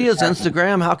 Social medias,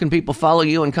 Instagram. How can people follow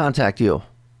you and contact you?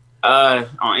 On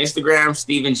Instagram,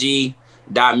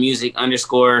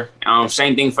 StephenG.music_.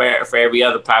 Same thing for every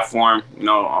other platform.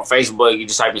 On Facebook, you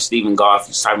just type in Stephen Goff.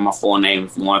 You just type in my full name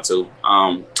if you want to.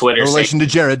 Twitter. No relation to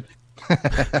Jared.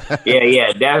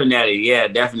 Yeah, definitely. Yeah,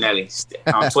 definitely.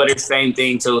 On Twitter, same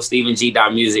thing too.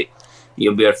 StephenG.music.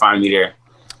 You'll be able to find me there.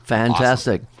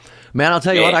 Fantastic. Awesome. Man, I'll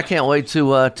tell you what, I can't wait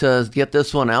to get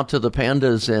this one out to the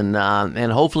Pandas, and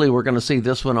hopefully we're going to see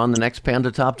this one on the next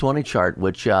Panda Top 20 chart,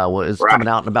 which is coming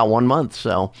out in about 1 month.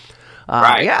 So,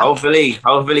 yeah. Hopefully.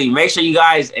 Make sure you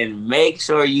guys, if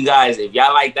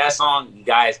y'all like that song, you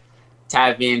guys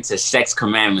tap into Sex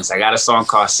Commandments. I got a song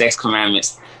called Sex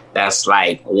Commandments. That's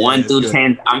like 1 through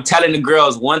 10. I'm telling the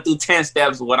girls 1 through 10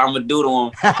 steps what I'm going to do to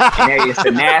them. And it's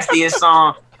the nastiest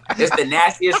song. It's the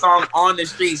nastiest song on the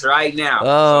streets right now.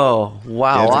 Oh,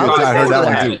 wow. I heard that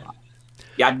one too.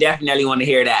 Y'all definitely want to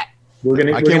hear that.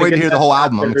 I can't wait to hear the whole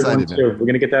album. I'm excited. We're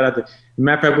going to get that out there.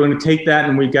 Matter of fact, we're going to take that,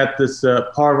 and we got this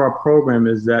part of our program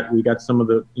is that we got some of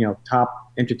the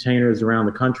top entertainers around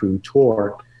the country who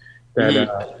tour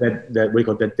that we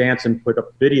call that dance and put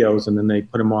up videos, and then they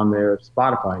put them on their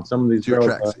Spotify. And some of these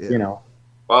girls,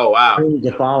 oh wow, millions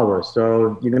of followers.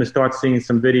 So you're going to start seeing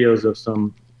some videos of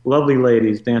some lovely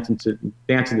ladies dancing to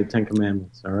 10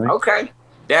 Commandments. All right. Okay.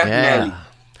 Definitely. Yeah.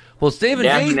 Well, Stephen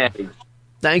G,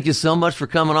 thank you so much for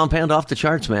coming on Panda Off the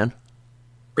Charts, man.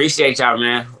 Appreciate y'all,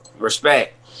 man.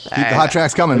 Respect. Keep the hot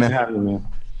tracks coming, man.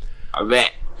 I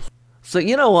bet. So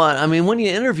you know what? I mean, when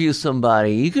you interview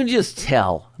somebody, you can just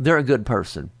tell they're a good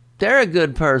person. They're a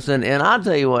good person, and I'll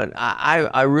tell you what,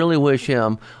 I really wish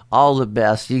him all the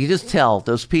best. You can just tell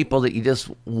those people that you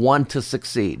just want to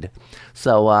succeed.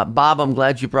 So, Bob, I'm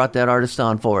glad you brought that artist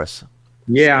on for us.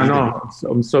 Yeah, I know.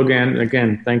 I'm so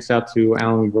again, thanks out to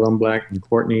Alan Grumblack and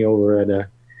Courtney over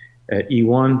at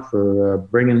E1 for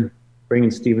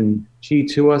bringing Stephen G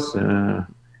to us. Like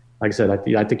I said, I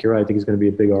think you're right. I think he's going to be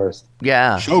a big artist.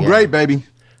 Yeah. Show great, baby.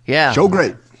 Yeah. Show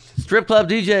great. Strip club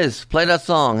DJs, play that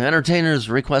song. Entertainers,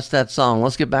 request that song.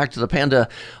 Let's get back to the Panda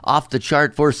Off the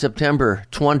Chart for September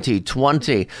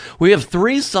 2020. We have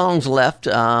 3 songs left.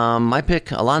 My pick,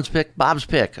 Alon's pick, Bob's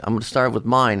pick. I'm going to start with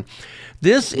mine.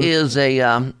 This is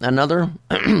another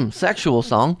sexual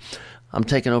song. I'm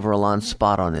taking over Alon's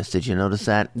spot on this. Did you notice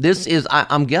that? This is,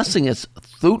 I'm guessing it's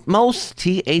Thutmose,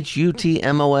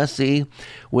 Thutmose,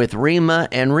 with Rima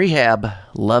and Rehab,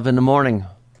 Love in the Morning.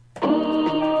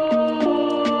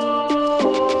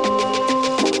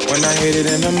 When I hit it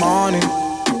in the morning,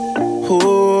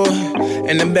 ooh,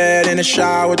 in the bed, in the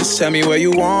shower, just tell me where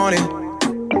you want it.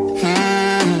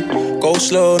 Go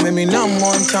slow, make me numb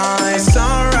one time.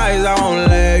 Sunrise, I won't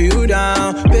let you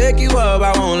down. Pick you up,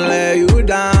 I won't let you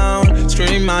down.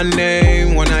 Scream my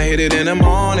name when I hit it in the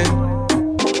morning.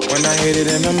 When I hit it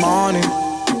in the morning,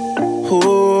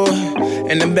 ooh,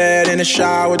 in the bed, in the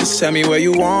shower, just tell me where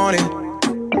you want it.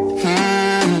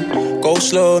 Go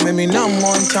slow, make me numb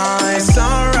one time.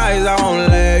 Sunrise, I won't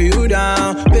let you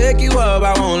down. Pick you up,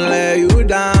 I won't let you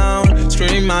down.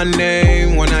 Scream my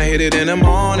name when I hit it in the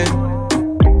morning.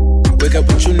 Wake up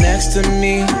with you next to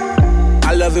me.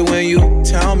 I love it when you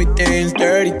tell me things,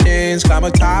 dirty things, climb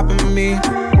on top of me.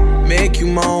 Make you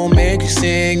moan, make you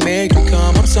sing, make you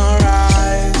come up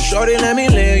sunrise. Shorty, let me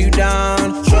lay you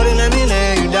down. Shorty, let me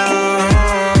lay you down.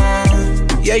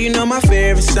 Yeah, you know my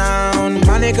favorite sound.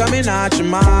 Money coming out your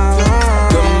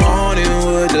mouth. Good morning,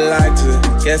 would you like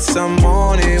to get some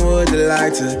morning? Would you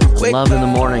like to wake Love up? in the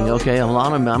Morning. Okay,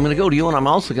 Alana, I'm going to go to you, and I'm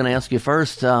also going to ask you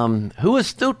first, who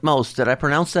is Thutmose? Did I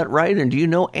pronounce that right? And do you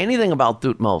know anything about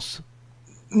Thutmose?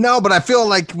 No, but I feel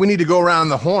like we need to go around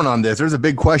the horn on this. There's a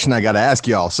big question I got to ask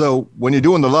y'all. So when you're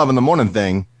doing the Love in the Morning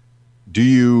thing, do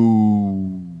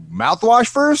you mouthwash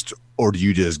first, or do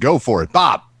you just go for it?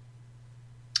 Bob?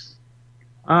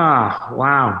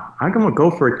 Wow. I'm going to go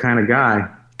for it kind of guy.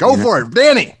 Go for it.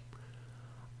 Danny?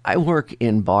 I work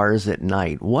in bars at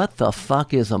night. What the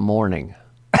fuck is a morning?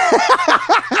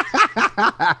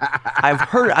 I've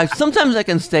heard. Sometimes I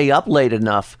can stay up late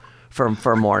enough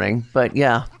for morning, but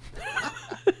yeah.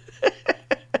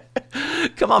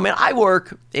 Come on, man. I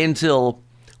work until,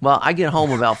 well, I get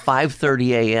home about 5:30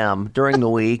 a.m. during the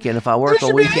week, and if I work a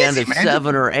weekend, it's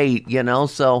 7 or 8, you know,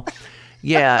 so...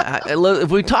 Yeah,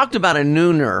 if we talked about a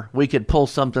nooner, we could pull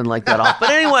something like that off. But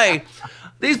anyway,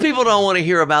 these people don't want to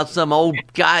hear about some old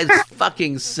guy's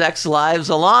fucking sex lives.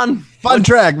 Alon? Fun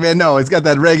track, man. No, it's got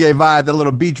that reggae vibe, that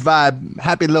little beach vibe.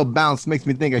 Happy little bounce. Makes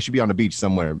me think I should be on the beach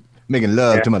somewhere making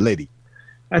love to my lady.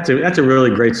 That's a really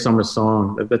great summer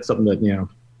song. That's something that, you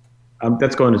know,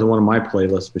 that's going into one of my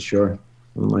playlists for sure.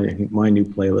 My new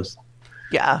playlist.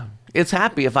 Yeah, it's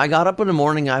happy. If I got up in the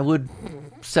morning, I would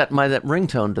set that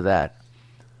ringtone to that.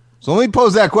 So let me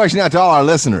pose that question out to all our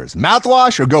listeners.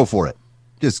 Mouthwash or go for it?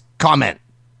 Just comment.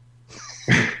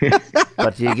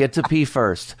 But you get to pee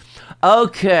first.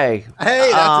 Okay.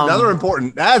 Hey, that's another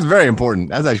important. That's very important.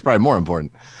 That's actually probably more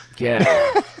important. Yeah.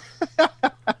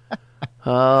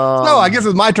 So I guess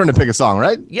it's my turn to pick a song,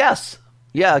 right? Yes.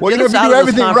 Yeah. Well, get us out do of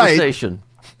everything this conversation.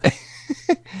 Right.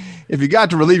 If you got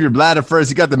to relieve your bladder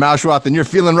first, you got the mouth shot, then you're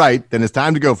feeling right, then it's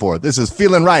time to go for it. This is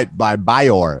Feeling Right by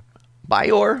Byor.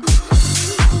 Byor?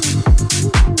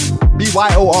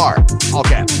 B-Y-O-R. All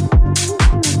caps.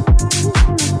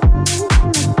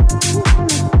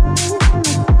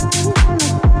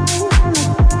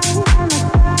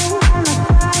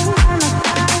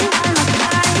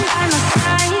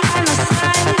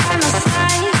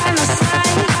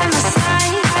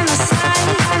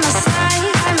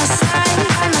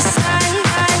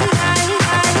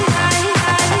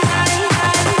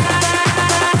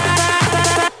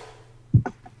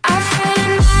 I feel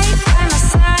right by my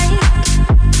side.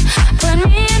 Put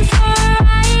me in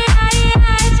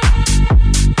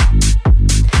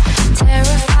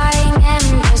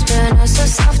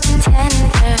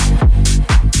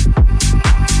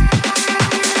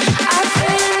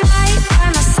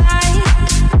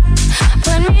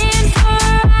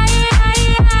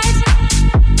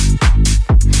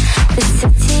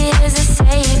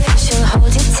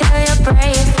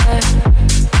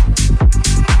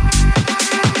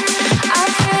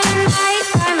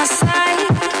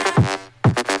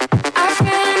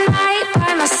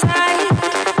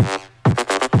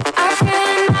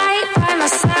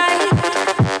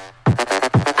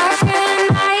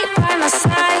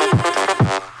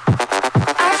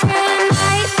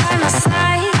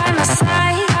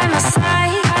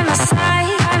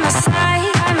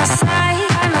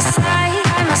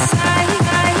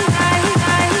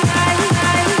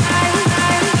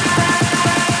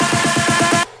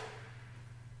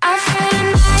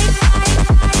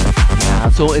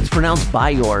So it's pronounced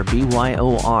Byor,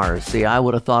 B-Y-O-R. See, I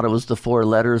would have thought it was the 4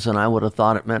 letters, and I would have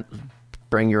thought it meant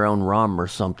bring your own rum or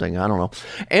something. I don't know.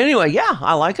 Anyway, yeah,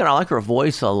 I like it. I like her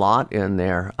voice a lot in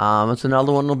there. It's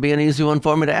another one that'll be an easy one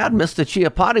for me to add. Mr.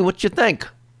 Chiappardi, what you think?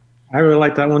 I really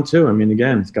like that one too. I mean,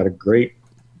 again, it's got a great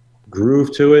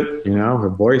groove to it. You know, her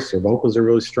voice, her vocals are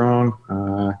really strong.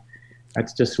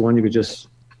 That's just one you could just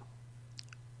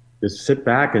sit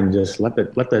back and just let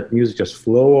that music just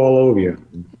flow all over you.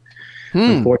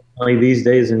 Unfortunately, these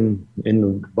days in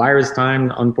the virus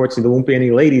time, unfortunately, there won't be any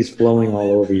ladies flowing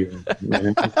all over you.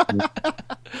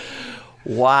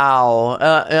 Wow.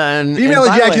 And female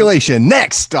ejaculation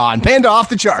next on Panda Off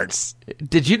the Charts.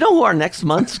 Did you know who our next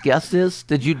month's guest is?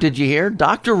 Did you hear?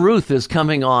 Dr. Ruth is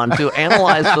coming on to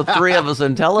analyze the 3 of us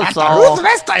and tell us all. Ruth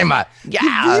Restheimer.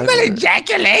 Yeah. Female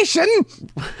ejaculation.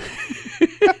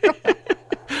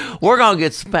 We're going to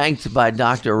get spanked by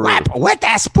Dr. Ruth. Wet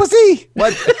ass pussy.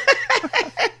 What?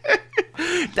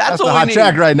 That's the hot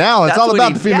track right now. It's all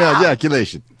about the female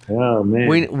ejaculation. Oh, man.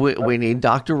 We need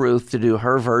Dr. Ruth to do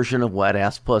her version of Wet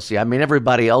Ass Pussy. I mean,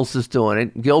 everybody else is doing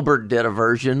it. Gilbert did a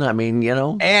version. I mean, you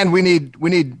know. And we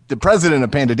need the president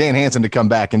of Panda, Dan Hansen, to come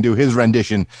back and do his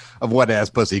rendition of Wet Ass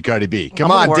Pussy, Cardi B.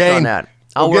 Come on, Dan.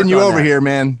 I'm getting you over here,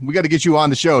 man. We got to get you on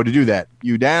the show to do that.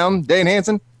 You down, Dan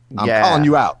Hansen? I'm calling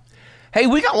you out. Hey,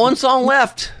 we got one song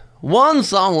left. One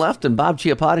song left, and Bob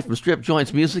Chiappardi from Strip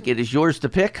Joints Music. It is yours to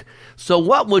pick. So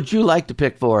what would you like to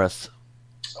pick for us?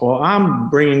 Well, I'm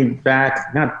bringing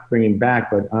back, not bringing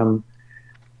back, but the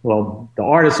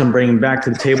artist I'm bringing back to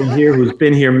the table here, who's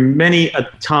been here many a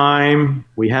time.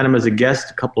 We had him as a guest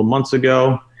a couple of months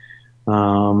ago.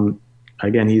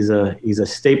 Again, he's a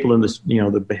staple in this. You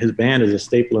know, his band is a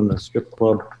staple in the strip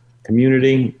club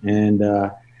community, and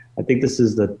I think this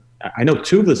is I know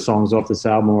 2 of the songs off this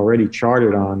album already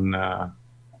charted on the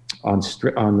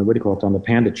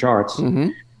Panda charts. Mm-hmm.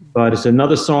 But it's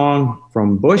another song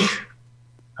from Bush.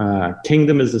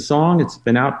 Kingdom is the song. It's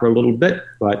been out for a little bit,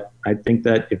 but I think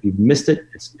that if you've missed it,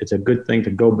 it's a good thing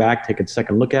to go back, take a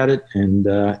second look at it, and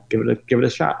give it a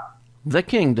shot. The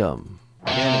Kingdom.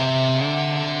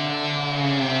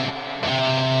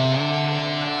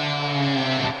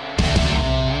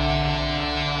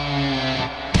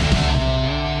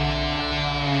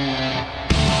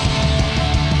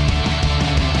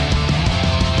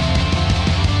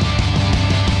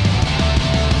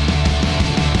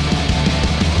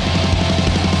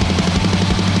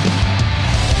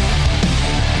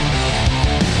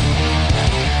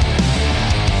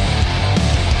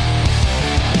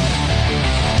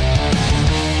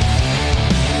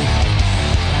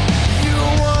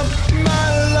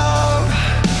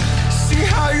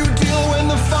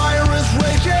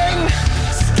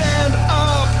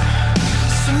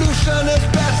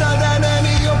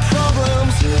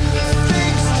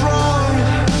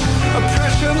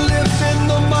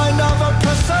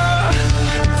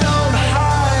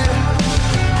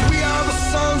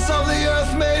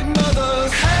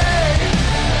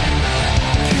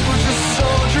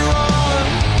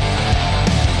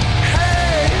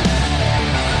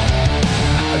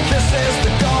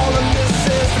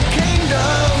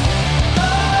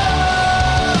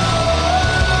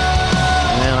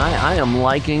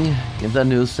 Liking the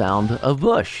new sound of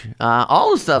Bush.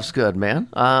 All the stuff's good, man.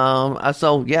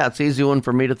 So yeah, it's an easy one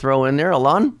for me to throw in there.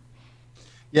 Alon?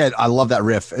 Yeah, I love that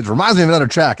riff. It reminds me of another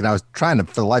track, and I was trying to,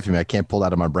 for the life of me, I can't pull that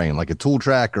out of my brain, like a Tool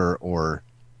track or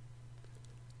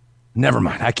never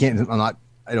mind. I can't. I'm not.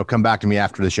 It'll come back to me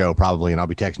after the show probably, and I'll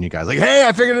be texting you guys like, "Hey,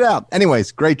 I figured it out."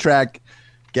 Anyways, great track,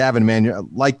 Gavin. Man, you're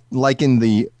liking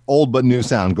the old but new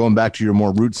sound, going back to your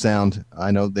more root sound.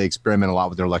 I know they experiment a lot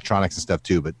with their electronics and stuff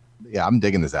too, but yeah, I'm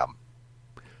digging this album.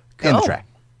 Cool. And the track.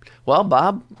 Well,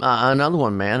 Bob, another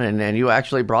one, man, and you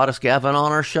actually brought us Gavin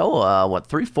on our show.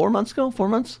 4 months ago? 4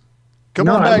 months? Come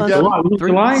on back,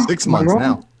 Gavin. 6 months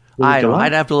now.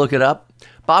 I'd have to look it up.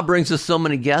 Bob brings us so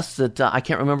many guests that I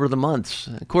can't remember the months.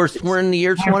 Of course, we're in the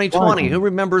year 2020. Who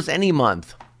remembers any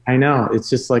month? I know. It's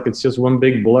just one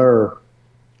big blur.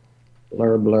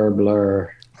 Blur, blur,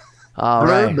 blur. All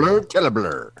right. Blur,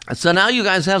 blur. So now you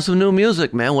guys have some new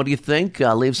music, man. What do you think?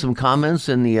 Leave some comments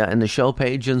in the show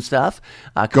page and stuff.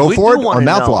 Go for it on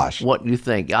Mouthwash. What you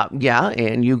think? Yeah,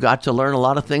 and you got to learn a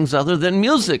lot of things other than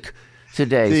music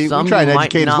today. See, some you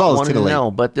might not want to know,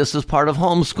 but this is part of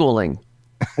homeschooling.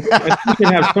 I think we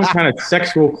can have some kind of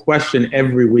sexual question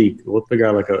every week. We'll figure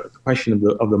out like a question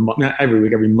of the month. Not every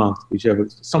week, every month. We should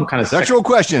have some kind of sexual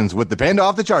questions with the Panda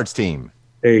Off the Charts team.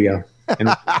 There you go. And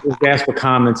we'll ask for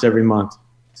comments every month.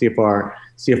 See if our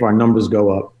numbers go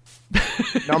up.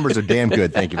 Numbers are damn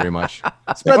good. Thank you very much.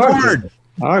 Spread the word.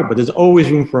 All right, but there's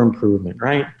always room for improvement,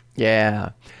 right? Yeah.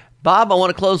 Bob, I want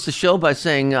to close the show by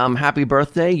saying happy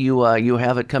birthday. You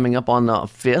have it coming up on the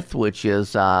 5th, which is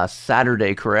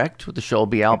Saturday, correct? The show will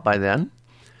be out by then.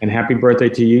 And happy birthday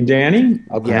to you, Danny.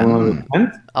 On the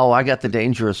 10th. Oh, I got the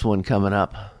dangerous one coming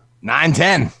up.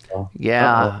 9-10.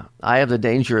 Yeah, I have the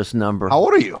dangerous number. How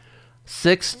old are you?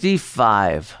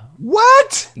 65.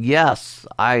 What? Yes,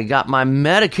 I got my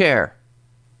Medicare.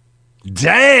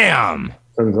 Damn.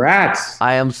 Congrats.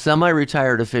 I am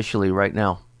semi-retired officially right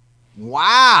now.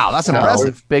 Wow, that's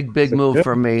impressive. Big move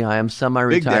for me. I am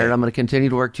semi-retired. I'm going to continue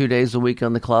to work 2 days a week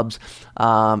on the clubs,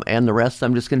 and the rest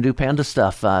I'm just going to do Panda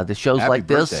stuff. The shows Happy like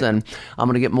this, birthday. and I'm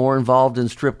going to get more involved in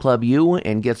Strip Club U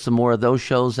and get some more of those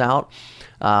shows out.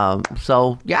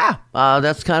 So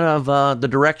that's kind of the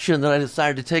direction that I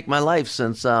decided to take my life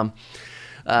since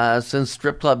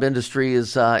strip club industry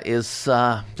is there's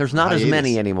not as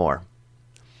many anymore.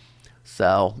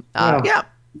 So yeah.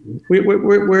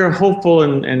 We're hopeful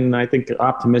and I think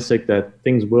optimistic that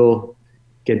things will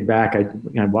get back.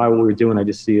 While we were doing, I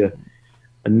just see a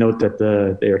note that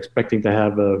they're expecting to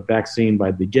have a vaccine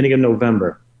by the beginning of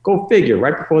November. Go figure,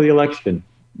 right before the election.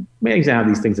 Amazing how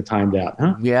these things are timed out,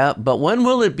 huh? Yeah, but when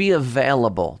will it be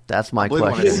available? That's my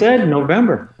question. You said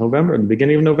November, the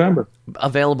beginning of November.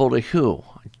 Available to who?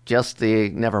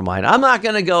 Never mind. I'm not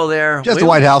going to go there. Just the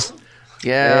White House.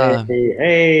 Yeah.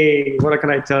 Hey, what can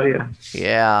I tell you?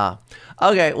 Yeah.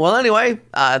 Okay. Well, anyway,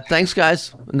 thanks,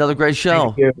 guys. Another great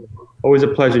show. Thank you. Always a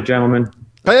pleasure, gentlemen.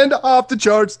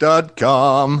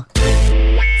 PandaOffTheCharts.com.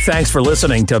 Thanks for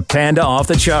listening to Panda Off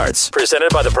the Charts,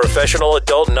 presented by the Professional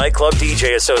Adult Nightclub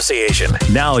DJ Association.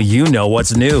 Now you know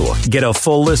what's new. Get a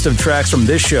full list of tracks from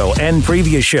this show and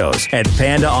previous shows at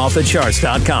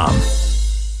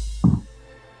PandaOffTheCharts.com.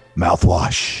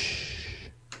 Mouthwash.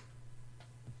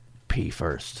 Pee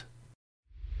first.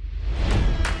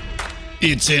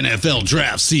 It's NFL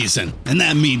draft season, and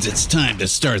that means it's time to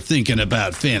start thinking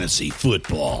about fantasy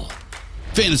football.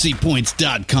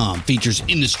 FantasyPoints.com features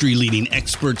industry-leading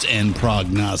experts and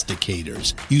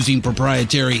prognosticators using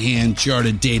proprietary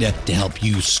hand-charted data to help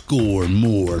you score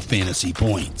more fantasy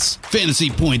points.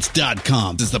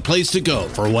 FantasyPoints.com is the place to go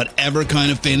for whatever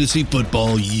kind of fantasy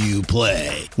football you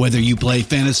play. Whether you play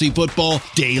fantasy football,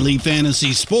 daily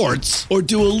fantasy sports, or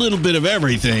do a little bit of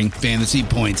everything, Fantasy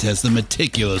Points has the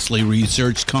meticulously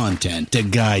researched content to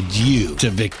guide you to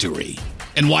victory.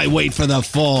 And why wait for the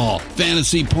fall?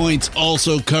 Fantasy Points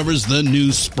also covers the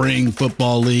new spring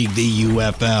football league, the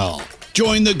UFL.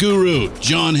 Join the guru,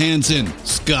 John Hansen,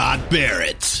 Scott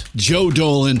Barrett, Joe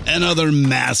Dolan, and other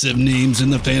massive names in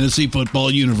the fantasy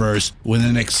football universe with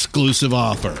an exclusive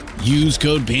offer. Use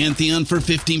code Pantheon for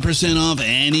 15% off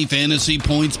any Fantasy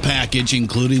Points package,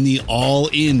 including the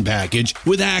all-in package,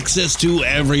 with access to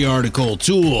every article,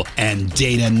 tool, and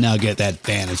data nugget that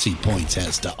Fantasy Points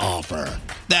has to offer.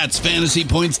 That's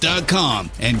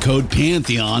FantasyPoints.com and code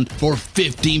Pantheon for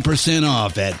 15%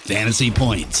 off at Fantasy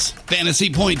Points.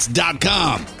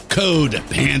 FantasyPoints.com, code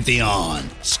Pantheon.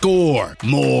 Score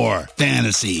more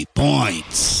fantasy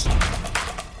points.